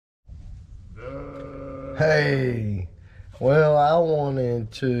Hey, well, I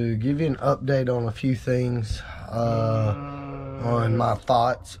wanted to give you an update on a few things, on my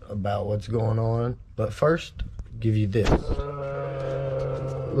thoughts about what's going on. But first, give you this.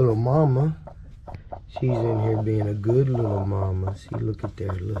 Little mama, she's in here being a good little mama. See, look at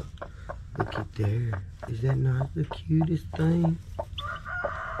there, look at there. Is that not the cutest thing?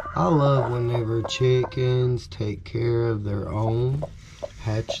 I love whenever chickens take care of their own,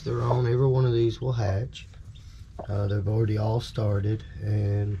 hatch their own. Every one of these will hatch. They've already all started,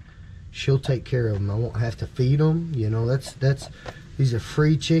 and she'll take care of them. I won't have to feed them. You know, these are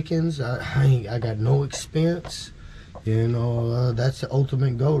free chickens. I got no expense. You know, that's the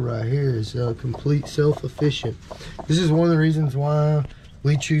ultimate goal right here, is complete self-efficient. This is one of the reasons why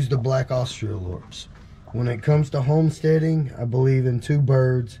we choose the black Australorps. When it comes to homesteading, I believe in two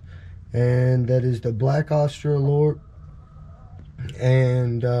birds, and that is the black Australorp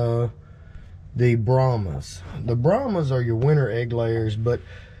and the Brahmas. The Brahmas are your winter egg layers, but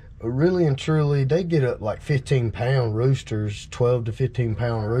really and truly, they get up like 15-pound roosters, 12 to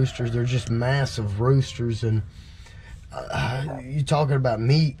 15-pound roosters. They're just massive roosters, and you're talking about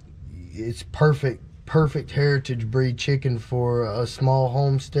meat. It's perfect heritage breed chicken for a small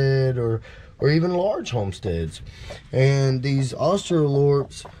homestead or even large homesteads. And these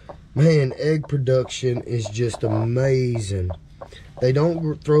Australorps, man, egg production is just amazing. They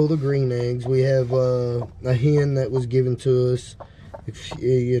don't throw the green eggs. We have a hen that was given to us,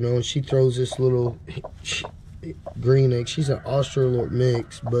 you know, and she throws this little green egg. She's an Australorp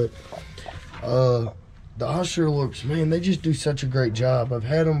mix, but the Australorps, man, they just do such a great job. I've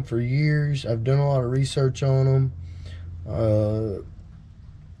had them for years. I've done a lot of research on them.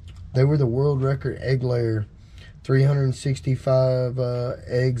 They were the world record egg layer, 365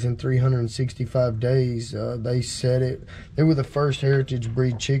 eggs in 365 days. They set it. They were the first heritage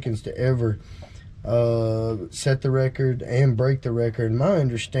breed chickens to ever set the record and break the record. My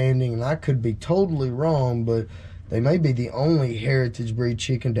understanding, and I could be totally wrong, but they may be the only heritage breed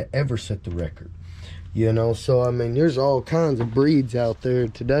chicken to ever set the record. You know, so I mean, there's all kinds of breeds out there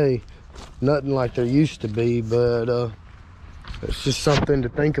today. Nothing like there used to be, but it's just something to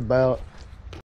think about.